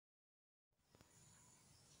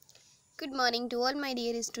Good morning to all my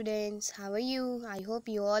dear students. How are you? I hope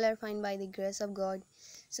you all are fine by the grace of God.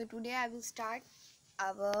 So today I will start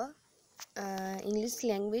our English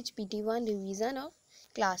language PT1 revision of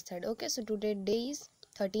class 3rd. Okay, so today day is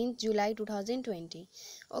 13th July 2020.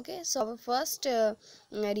 Okay, so our first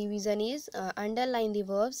revision is underline the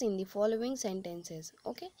verbs in the following sentences.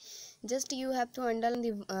 Okay, just you have to underline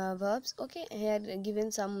the verbs. Okay, here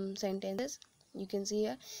given some sentences. You can see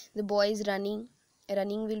here the boy is running.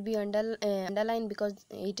 Running will be underlined because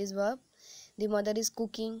it is verb. The mother is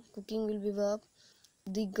cooking. Cooking will be verb.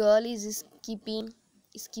 The girl is skipping.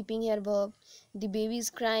 Skipping here verb. The baby is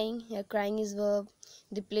crying. Here crying is verb.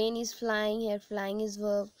 The plane is flying. Here flying is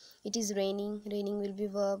verb. It is raining. Raining will be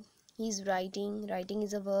verb. He is writing. Writing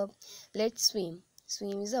is a verb. Let's swim.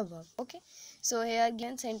 Swim is a verb. Okay. So here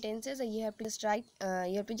again sentences. You have to just write.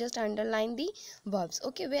 You have to just underline the verbs.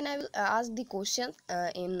 Okay. When I will ask the question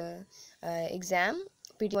in exam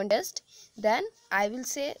PT1 test, then I will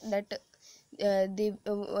say that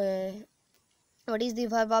what is the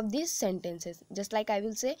verb of these sentences. Just like I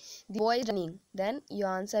will say the boy is running, then your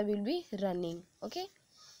answer will be running. Okay,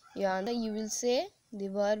 your answer you will say the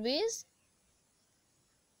verb is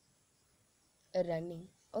running.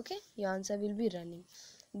 Okay, your answer will be running.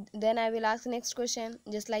 Then I will ask next question.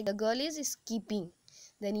 Just like the girl is skipping,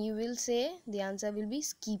 then you will say the answer will be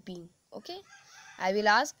skipping. Okay, I will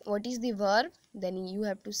ask what is the verb, then you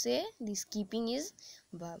have to say the skipping is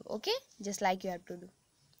verb. Okay, just like you have to do.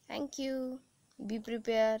 Thank you. Be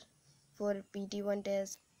prepared for PT1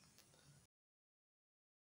 test.